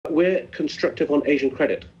We're constructive on Asian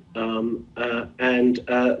credit, and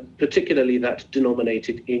particularly that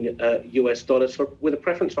denominated in US dollars, with a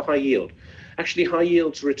preference for high yield. Actually, high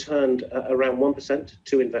yields returned around 1%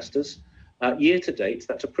 to investors. Year to date,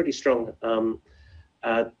 that's a pretty strong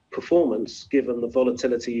performance given the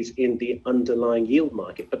volatilities in the underlying yield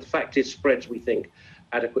market. But the fact is, spreads, we think,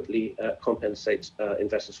 adequately compensates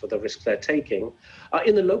investors for the risks they're taking.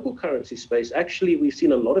 In the local currency space, actually, we've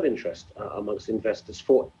seen a lot of interest amongst investors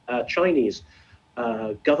for Chinese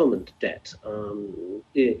government debt around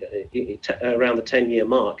the 10-year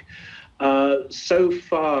mark. So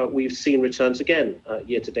far, we've seen returns again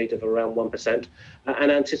year to date of around 1%,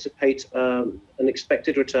 and anticipate an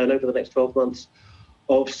expected return over the next 12 months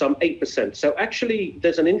of some 8%. So actually,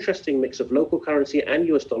 there's an interesting mix of local currency and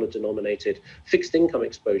US dollar denominated fixed income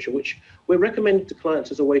exposure, which we're recommending to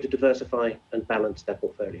clients as a way to diversify and balance their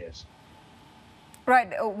portfolios.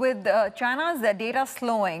 Right. With China's data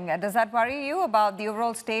slowing, does that worry you about the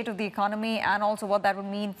overall state of the economy and also what that would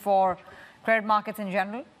mean for credit markets in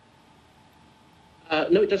general?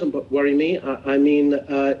 No, it doesn't worry me. I mean,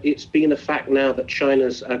 it's been a fact now that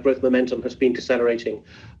China's growth momentum has been decelerating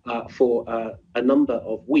for a number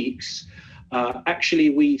of weeks. Actually,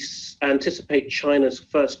 we anticipate China's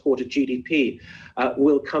first quarter GDP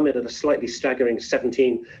will come in at a slightly staggering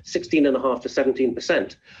 16.5% to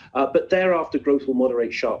 17%. But thereafter, growth will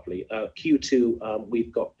moderate sharply. Q2,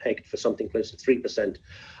 we've got pegged for something close to 3%,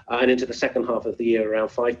 and into the second half of the year, around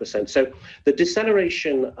 5%. So the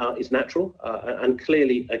deceleration is natural, and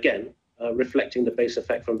clearly, again, reflecting the base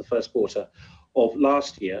effect from the first quarter of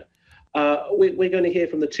last year. We're going to hear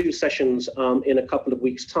from the two sessions in a couple of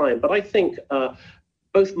weeks' time. But I think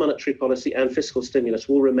both monetary policy and fiscal stimulus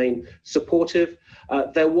will remain supportive.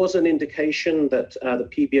 There was an indication that the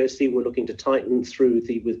PBOC were looking to tighten through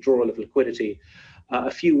the withdrawal of liquidity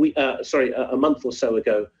a month or so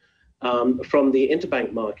ago from the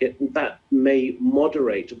interbank market. That may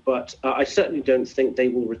moderate, but I certainly don't think they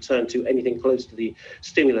will return to anything close to the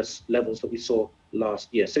stimulus levels that we saw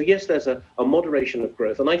last year. So yes, there's a moderation of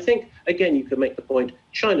growth. And I think, again, you can make the point,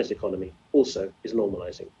 China's economy also is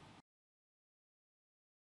normalizing.